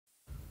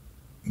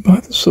by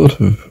the sort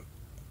of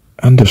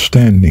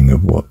understanding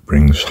of what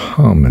brings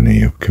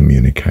harmony of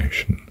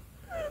communication.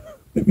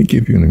 Let me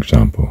give you an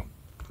example.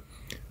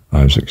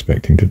 I was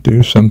expecting to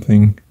do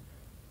something.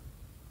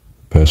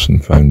 The person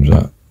phones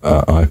up.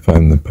 I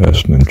phone the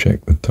person and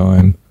check the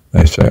time.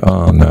 They say,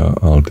 "Oh, no,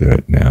 I'll do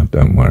it now,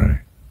 don't worry."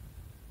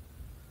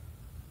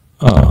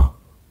 Ah.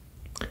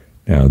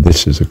 Now,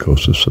 this is, of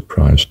course, a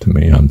surprise to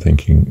me. I'm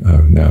thinking,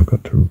 oh, now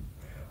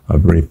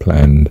I've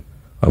replanned.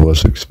 I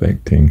was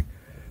expecting.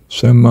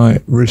 So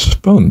my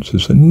response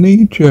is a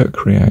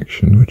knee-jerk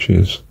reaction, which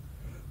is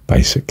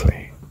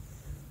basically,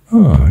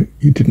 "Oh,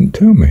 you didn't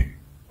tell me,"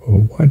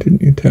 or "Why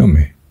didn't you tell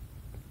me?"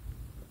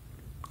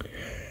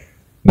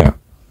 Now,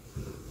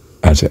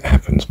 as it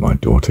happens, my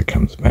daughter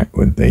comes back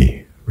with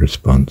the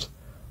response,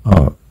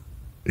 "Oh,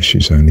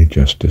 she's only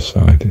just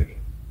decided."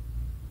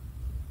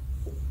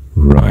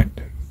 Right,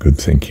 good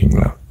thinking,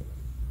 love.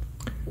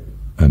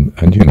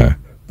 And you know,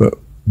 but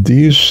do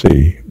you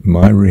see,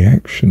 my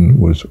reaction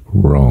was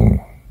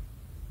wrong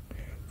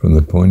from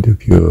the point of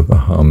view of a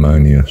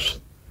harmonious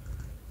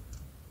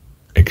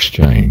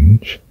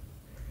exchange,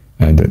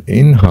 and an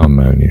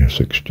inharmonious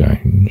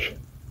exchange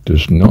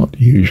does not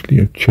usually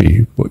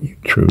achieve what you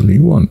truly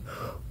want.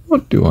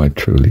 What do I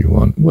truly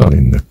want? Well,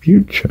 in the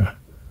future,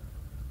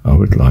 I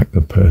would like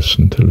the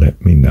person to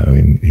let me know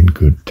in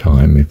good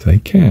time if they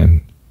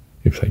can.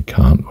 If they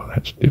can't, well,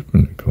 that's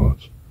different, of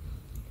course.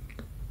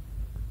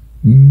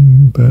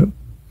 But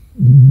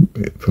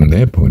from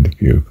their point of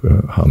view,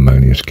 for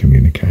harmonious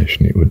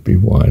communication, it would be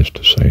wise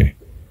to say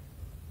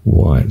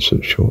why it's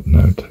at short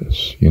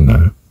notice, you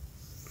know.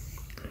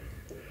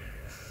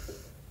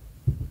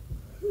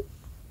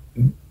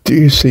 Do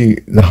you see,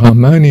 the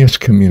harmonious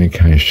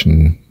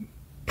communication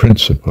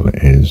principle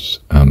is,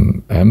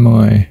 am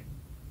I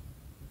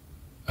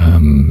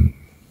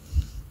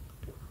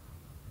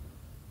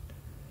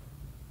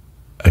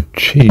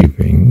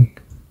achieving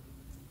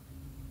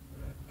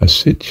a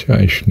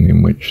situation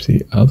in which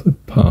the other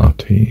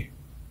party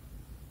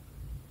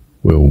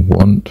will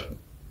want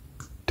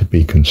to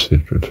be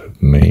considerate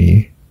of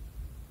me,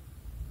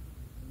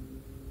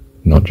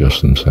 not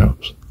just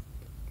themselves?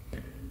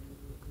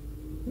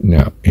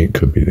 Now, it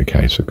could be the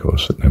case, of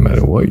course, that no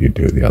matter what you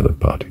do, the other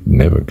party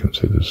never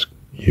considers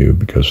you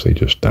because they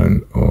just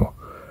don't, or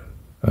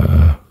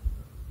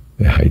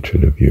their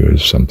hatred of you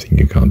is something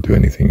you can't do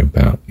anything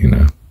about, you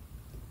know.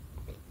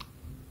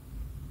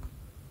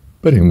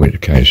 But in which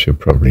case, you're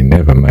probably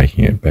never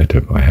making it better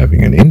by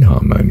having an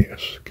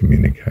inharmonious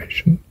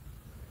communication.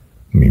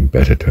 I mean,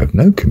 better to have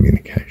no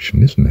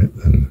communication, isn't it,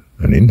 than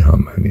an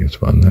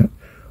inharmonious one? That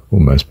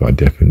almost by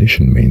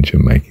definition means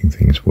you're making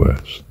things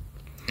worse.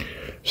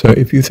 So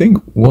if you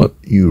think what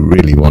you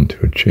really want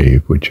to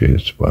achieve, which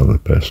is, well, the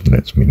person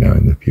lets me know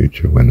in the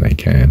future when they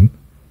can,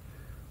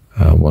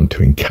 want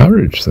to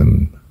encourage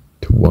them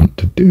to want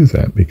to do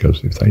that,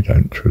 because if they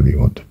don't truly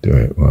want to do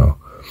it, well,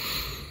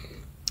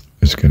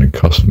 it's going to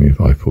cost me if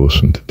I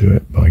force them to do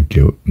it by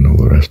guilt and all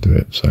the rest of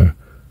it. So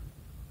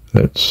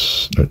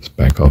let's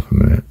back off a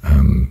minute.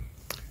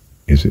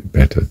 Is it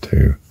better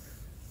to,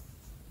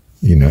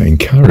 you know,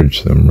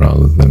 encourage them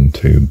rather than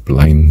to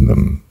blame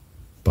them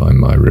by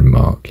my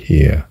remark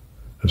here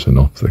as an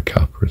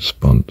off-the-cuff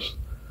response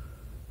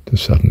to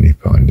suddenly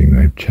finding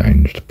they've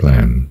changed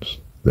plans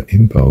that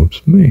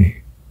involves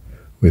me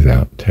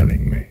without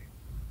telling me?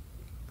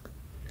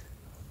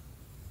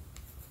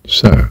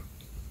 So,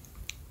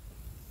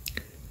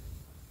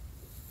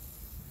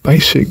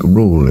 basic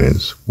rule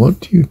is, what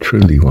do you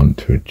truly want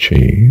to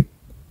achieve?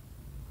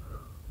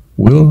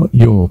 Will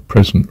your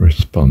present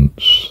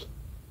response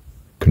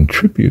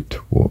contribute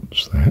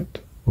towards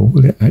that, or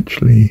will it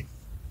actually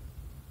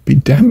be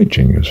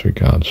damaging as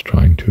regards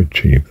trying to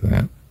achieve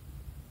that,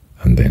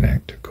 and then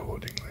act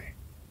accordingly?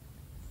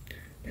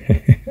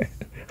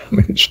 I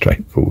mean, it's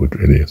straightforward,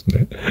 really, isn't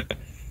it?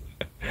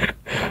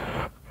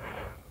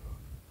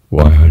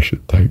 Why I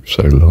should take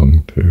so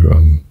long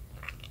to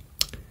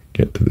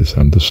get to this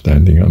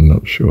understanding, I'm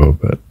not sure,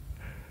 but,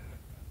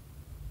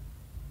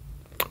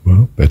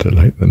 well, better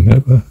late than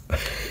never.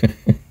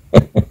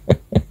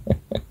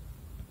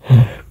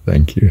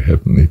 Thank you,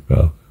 Heavenly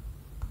Father.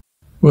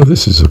 Well,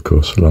 this is, of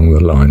course, along the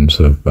lines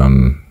of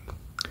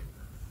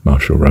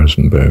Marshall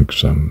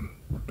Rosenberg's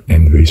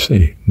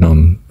NVC,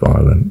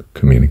 non-violent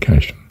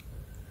communication.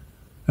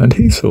 And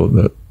he thought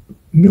that,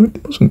 you know, he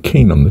wasn't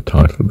keen on the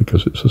title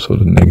because it's a sort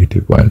of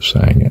negative way of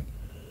saying it.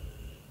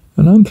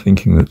 And I'm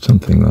thinking that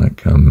something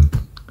like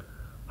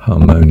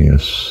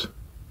harmonious,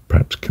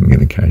 perhaps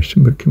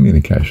communication, but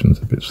communication's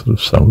a bit sort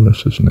of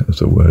soulless, isn't it,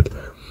 as a word?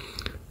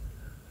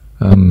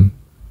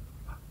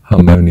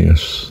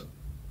 Harmonious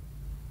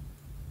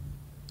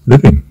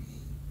living.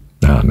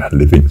 No,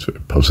 living's a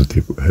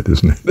positive word,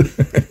 isn't it?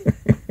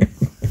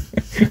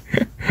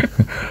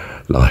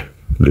 Life,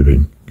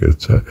 living, good.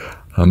 So,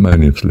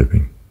 harmonious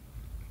living.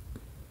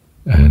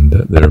 And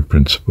there are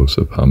principles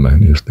of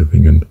harmonious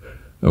living, and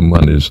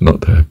one is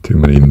not to have too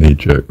many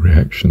knee-jerk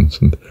reactions,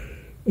 and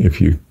if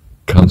you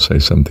can't say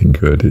something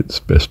good, it's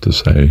best to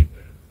say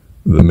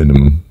the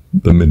minimum,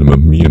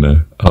 you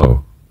know,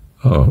 oh,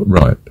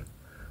 right,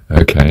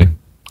 Okay.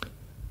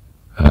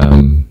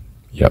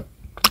 Yep.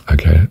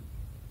 Okay.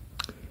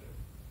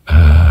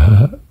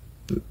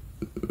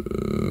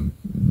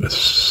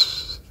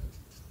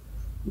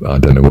 I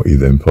don't know what you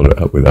then follow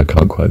it up with. I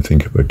can't quite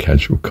think of a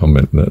casual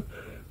comment that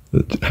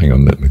hang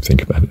on, let me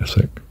think about it a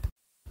sec.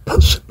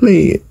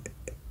 Possibly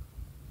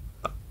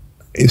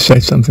you say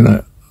something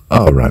like,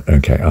 oh, right,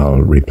 okay, I'll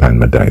replan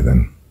my day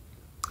then.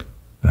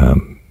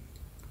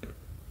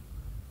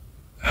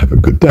 Have a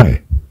good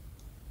day.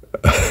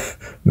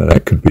 Now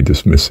that could be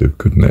dismissive,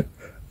 couldn't it?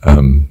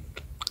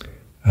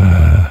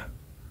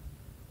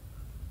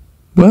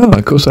 Well,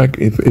 of course,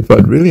 if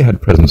I'd really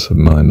had presence of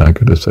mind, I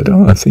could have said,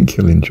 oh, I think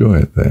you'll enjoy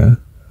it there.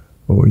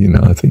 Or, you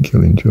know, I think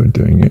you'll enjoy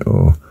doing it.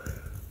 Or,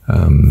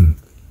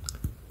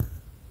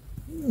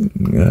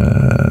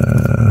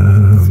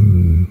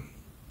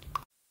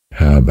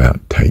 how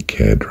about take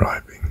care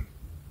driving?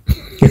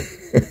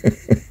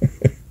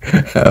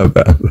 How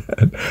about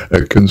that?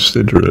 A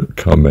considerate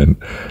comment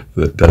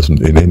that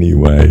doesn't in any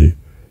way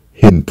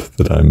hint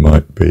that I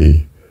might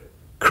be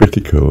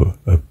critical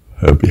of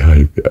her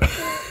behaviour.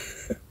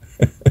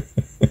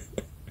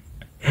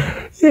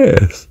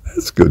 Yes,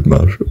 that's good,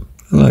 Marshall.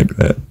 I like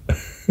that.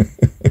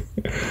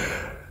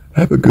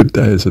 Have a good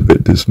day is a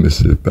bit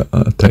dismissive, but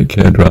take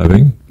care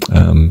driving.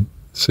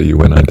 See you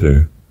when I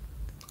do.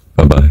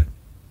 Bye-bye.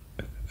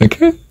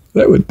 Okay,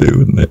 that would do,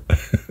 wouldn't it?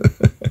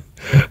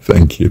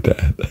 Thank you,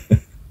 Dad.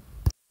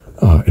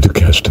 It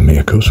occurs to me,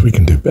 of course, we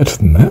can do better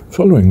than that.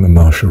 Following the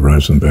Marshall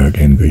Rosenberg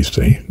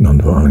NVC,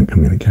 nonviolent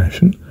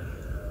communication,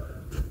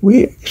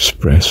 we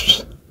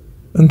express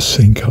and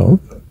think of,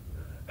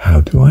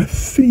 how do I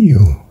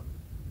feel?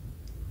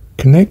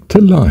 Connect to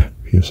life,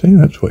 you see,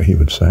 that's what he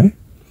would say.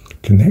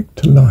 Connect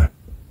to life.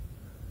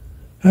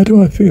 How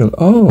do I feel?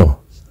 Oh,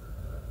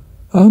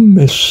 I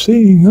miss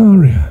seeing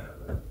Aria.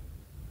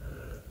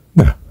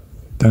 Now,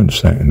 don't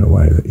say it in a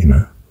way that, you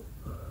know,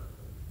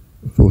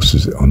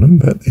 forces it on them,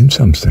 but in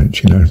some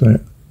sense, you know, say,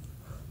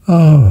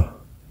 oh,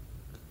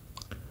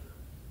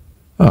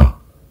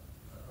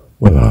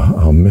 well,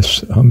 I'll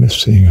miss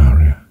seeing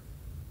Aria.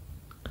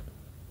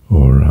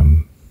 Or,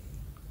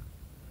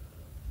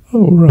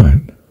 oh,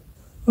 right.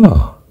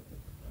 Oh,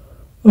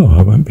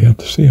 I won't be able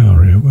to see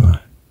Aria, will I?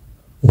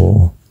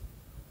 Or,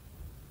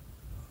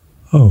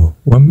 oh,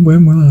 when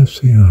will I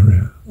see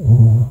Aria?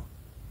 Or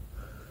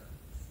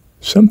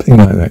something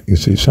like that, you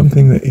see,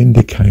 something that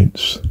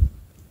indicates,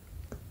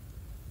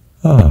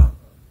 but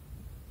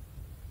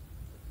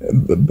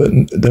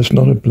that's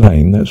not a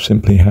blame, that's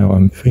simply how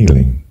I'm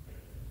feeling.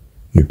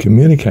 You're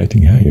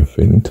communicating how you're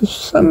feeling. To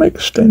some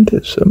extent,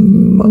 it's a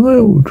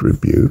mild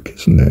rebuke,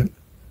 isn't it?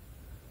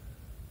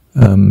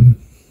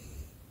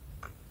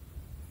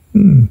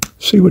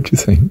 See what you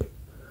think.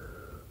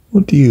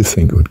 What do you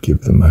think would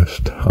give the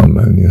most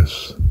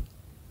harmonious,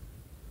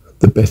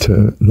 the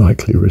better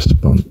likely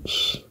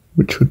response?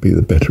 Which would be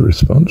the better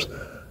response?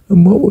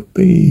 And what would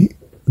be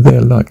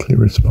their likely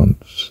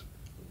response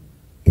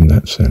in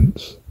that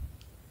sense?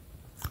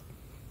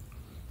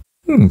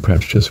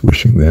 Perhaps just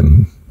wishing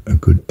them a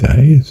good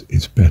day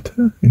is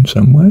better in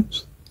some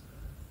ways.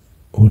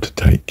 Or to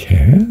take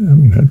care.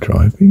 You know,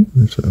 driving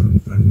is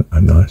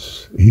a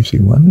nice, easy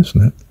one,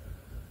 isn't it?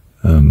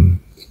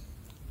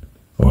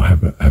 Or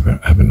have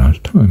a nice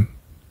time.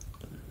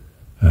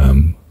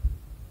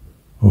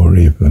 Or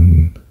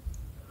even,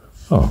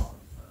 oh,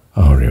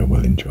 Aria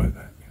will enjoy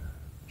that.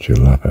 She'll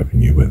love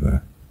having you with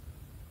her.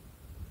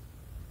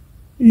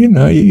 You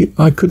know,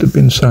 I could have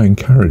been so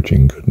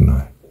encouraging, couldn't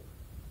I?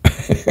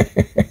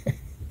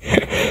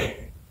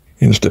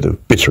 Instead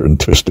of bitter and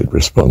twisted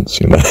response,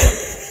 you know.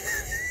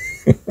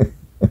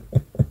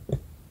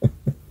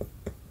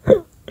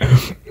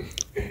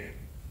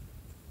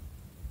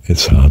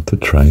 It's hard to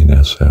train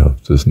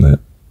ourselves, isn't it?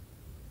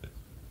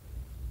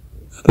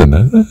 I don't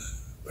know.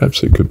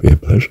 Perhaps it could be a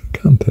pleasure,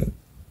 can't it?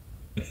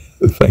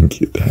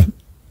 Thank you, Dad.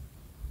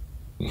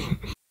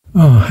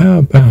 Oh, how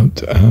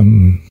about,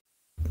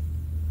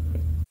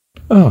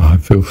 I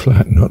feel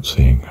flat not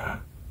seeing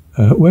her.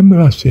 When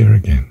will I see her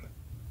again?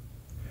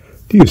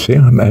 Do you see,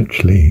 I'm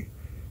actually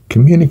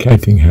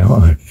communicating how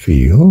I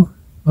feel.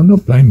 I'm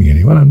not blaming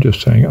anyone, I'm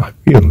just saying I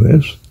feel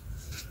this.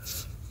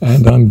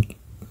 And I'm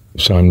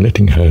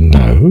letting her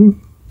know.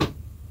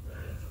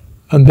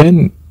 And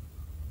then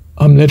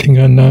I'm letting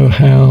her know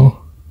how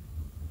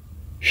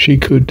she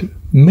could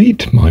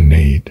meet my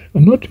need.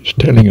 I'm not just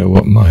telling her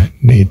what my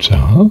needs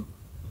are.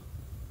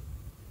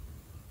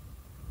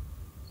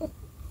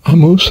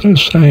 I'm also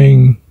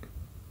saying,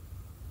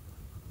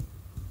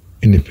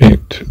 in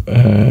effect,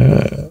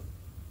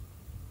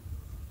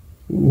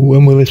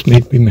 when will this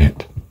need be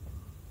met?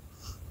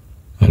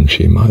 And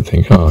she might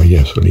think, oh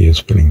yes, well he is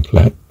feeling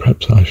flat,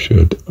 perhaps I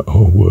should,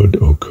 or would,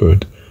 or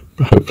could,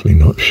 hopefully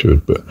not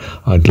should, but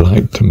I'd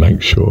like to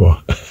make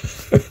sure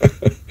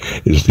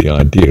is the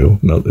ideal,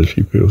 not that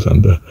she feels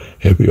under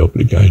heavy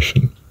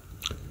obligation.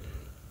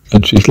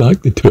 And she's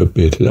likely to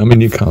admit it. I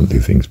mean, you can't do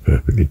things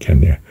perfectly,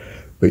 can you?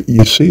 But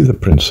you see the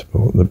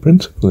principle. The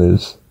principle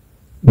is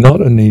not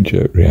a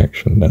knee-jerk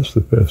reaction, that's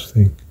the first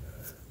thing.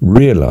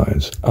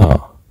 Realise,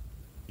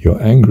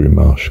 you're angry,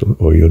 Marshall,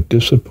 or you're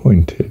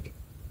disappointed.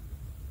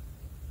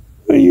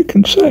 Well, you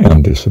can say,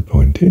 I'm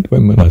disappointed.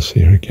 When will I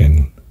see her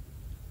again?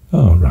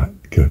 Oh, right,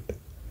 good.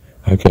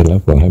 Okay,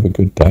 love, well, have a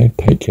good day.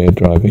 Take care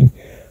driving.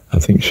 I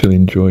think she'll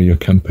enjoy your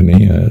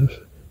company.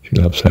 She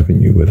loves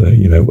having you with her,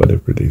 you know,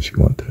 whatever it is you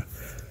want to.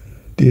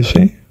 Do you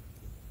see?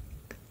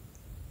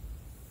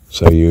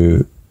 So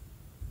you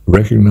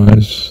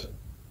recognize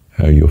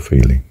how you're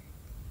feeling.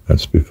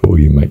 That's before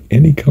you make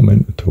any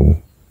comment at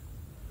all.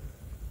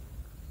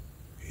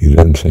 You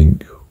then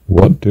think,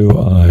 what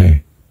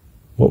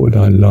would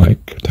I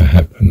like to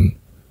happen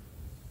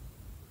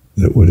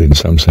that would in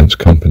some sense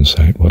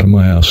compensate? What am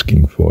I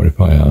asking for if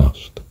I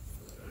asked?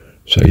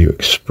 So you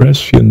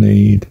express your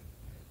need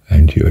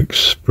and you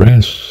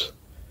express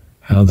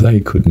how they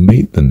could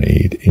meet the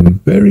need in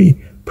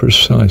very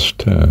precise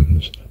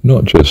terms,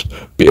 not just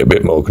be a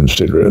bit more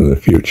considerate in the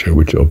future,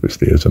 which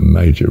obviously is a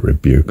major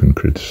rebuke and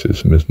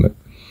criticism, isn't it?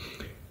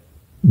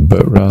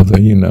 But rather,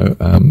 you know,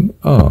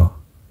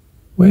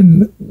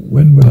 when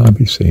will I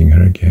be seeing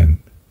her again?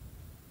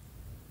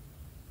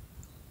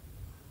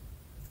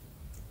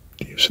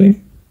 Do you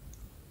see?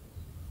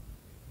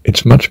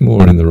 It's much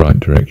more in the right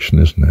direction,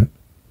 isn't it?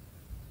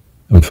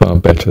 And far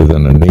better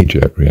than a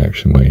knee-jerk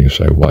reaction where you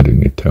say, why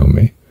didn't you tell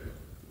me?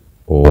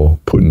 Or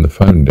putting the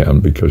phone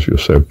down because you're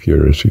so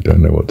furious you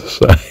don't know what to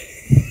say.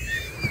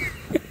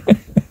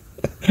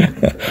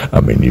 I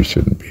mean, you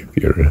shouldn't be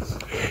furious.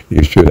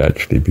 You should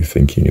actually be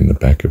thinking in the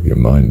back of your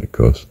mind, of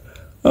course,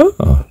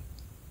 oh,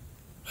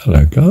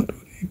 hello, God,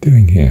 what are you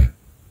doing here?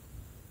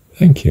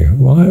 Thank you.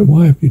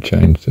 Why have you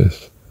changed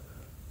this?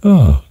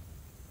 Oh,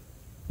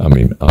 I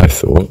mean, I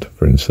thought,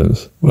 for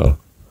instance, well,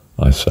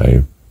 I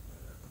save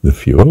the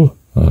fuel.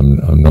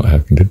 I'm not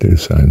having to do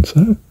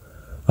so-and-so.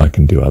 I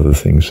can do other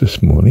things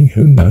this morning.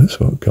 Who knows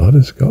what God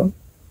has got?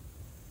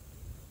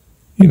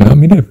 You know, I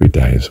mean, every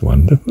day is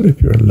wonderful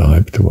if you're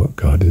alive to what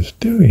God is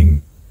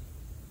doing.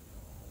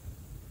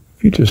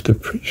 If you just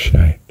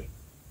appreciate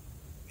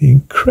the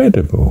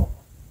incredible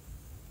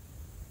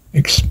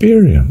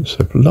experience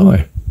of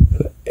life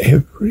that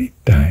every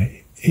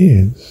day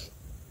is.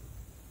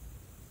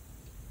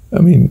 I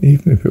mean,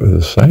 even if it were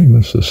the same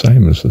as the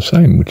same as the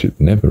same, which it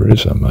never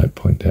is, I might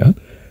point out,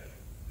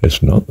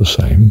 it's not the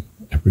same.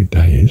 Every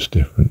day is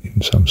different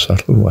in some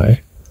subtle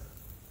way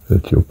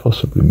that you're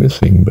possibly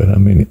missing, but I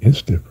mean, it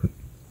is different.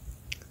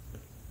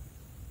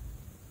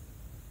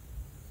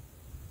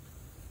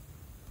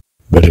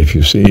 But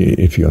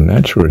if your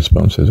natural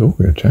response is, oh,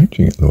 you're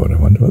changing it, Lord, I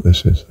wonder what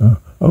this is.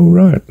 Oh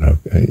right,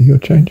 okay, you're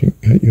changing.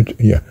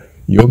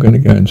 You're going to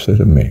go instead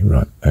of me,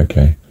 right?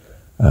 Okay.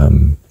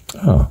 When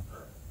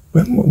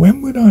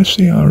would I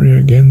see Aria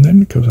again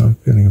then? Because I'm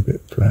feeling a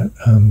bit flat.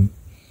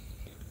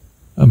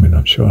 I mean,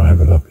 I'm sure I'll have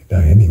a lovely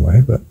day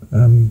anyway, but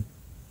do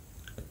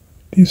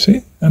you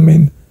see? I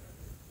mean,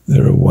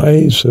 there are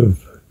ways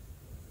of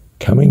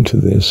coming to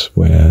this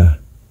where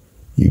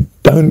you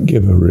don't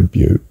give a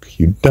rebuke,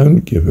 you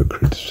don't give a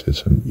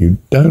criticism, you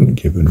don't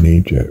give a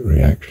knee-jerk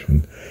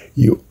reaction.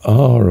 You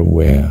are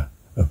aware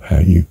of how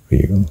you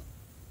feel.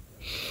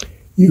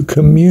 You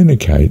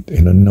communicate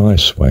in a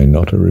nice way,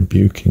 not a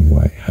rebuking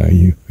way, how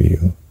you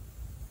feel.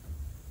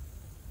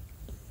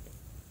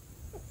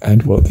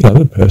 And what the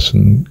other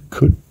person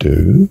could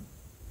do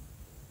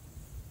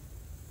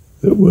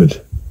that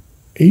would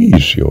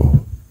ease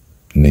your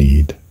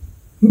need,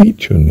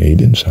 meet your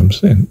need in some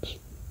sense.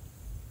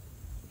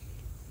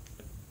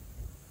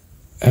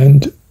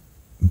 And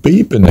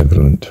be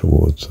benevolent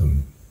towards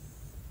them.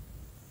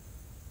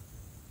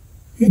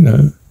 You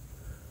know,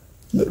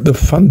 the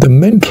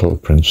fundamental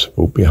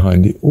principle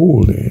behind it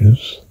all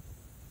is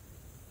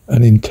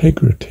an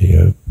integrity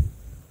of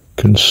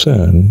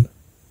concern,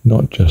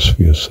 not just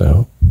for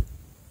yourself,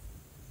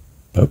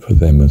 but for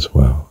them as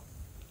well.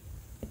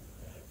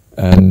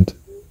 And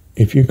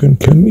if you can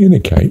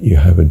communicate you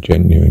have a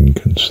genuine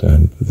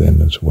concern for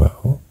them as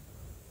well,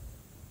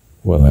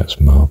 well, that's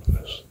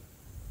marvellous.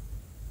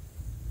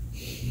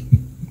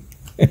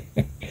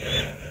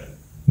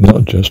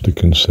 Not just a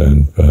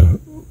concern for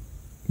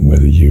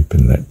whether you've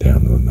been let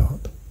down or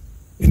not.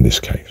 In this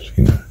case,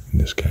 in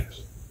this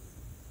case.